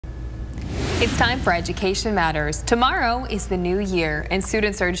It's time for Education Matters. Tomorrow is the new year, and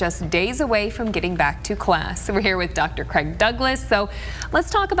students are just days away from getting back to class. We're here with Dr. Craig Douglas. So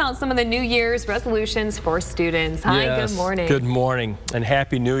let's talk about some of the New Year's resolutions for students. Hi, yes, good morning. Good morning, and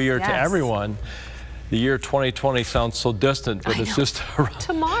Happy New Year Yes. to everyone. The year 2020 sounds so distant, but it's just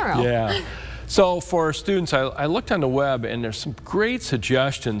tomorrow. Yeah. So for students, I looked on the web, and there's some great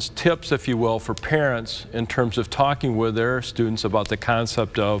suggestions, tips, if you will, for parents in terms of talking with their students about the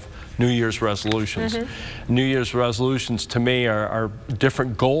concept of New Year's resolutions. New Year's resolutions, to me, are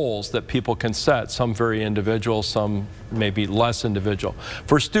different goals that people can set, some very individual, some maybe less individual.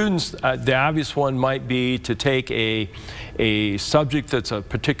 For students, the obvious one might be to take a subject that's a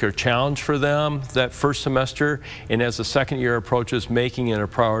particular challenge for them that first semester, and as the second year approaches, making it a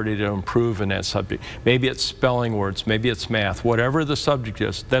priority to improve in that subject. Maybe it's spelling words, maybe it's math, whatever the subject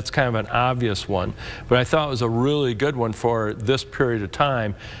is. That's kind of an obvious one, but I thought it was a really good one for this period of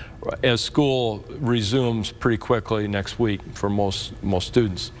time as school resumes pretty quickly next week for most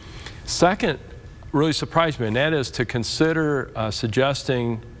students. Second really surprised me, and that is to consider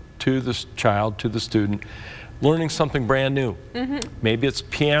suggesting to the child, to the student, learning something brand new. Maybe it's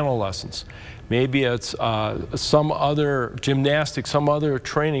piano lessons. Maybe it's some other gymnastics, some other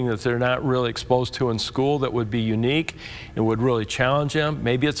training that they're not really exposed to in school that would be unique and would really challenge them.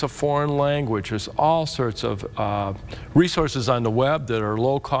 Maybe it's a foreign language. There's all sorts of resources on the web that are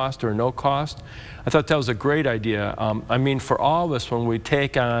low cost or no cost. I thought that was a great idea. I mean, for all of us, when we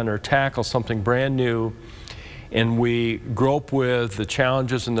take on or tackle something brand new, and we grope with the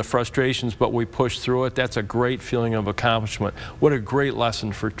challenges and the frustrations, but we push through it, that's a great feeling of accomplishment. What a great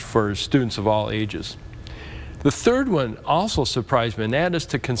lesson for students of all ages. The third one also surprised me, and that is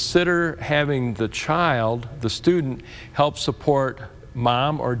to consider having the child, the student, help support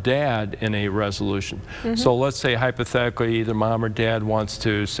mom or dad in a resolution. So let's say hypothetically either mom or dad wants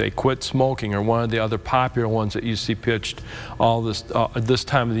to say quit smoking, or one of the other popular ones that you see pitched all this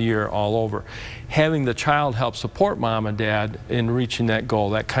time of the year all over. Having the child help support mom and dad in reaching that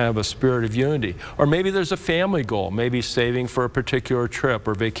goal, that kind of a spirit of unity. Or maybe there's a family goal, maybe saving for a particular trip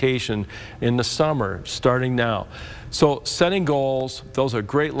or vacation in the summer, starting now. So setting goals, those are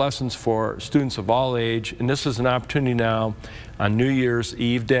great lessons for students of all age, and this is an opportunity now on New Year's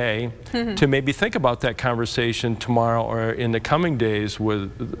Eve day to maybe think about that conversation tomorrow or in the coming days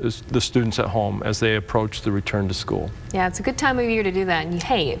with the students at home as they approach the return to school. Yeah, it's a good time of year to do that. And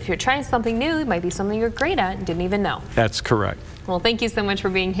hey, if you're trying something new, it might be something you're great at and didn't even know. That's correct. Well, thank you so much for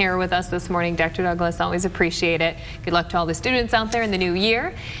being here with us this morning, Dr. Douglas. Always appreciate it. Good luck to all the students out there in the new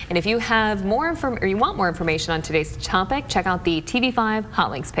year. And if you have more or you want more information on today's topic, check out the TV5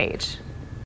 Hot Links page.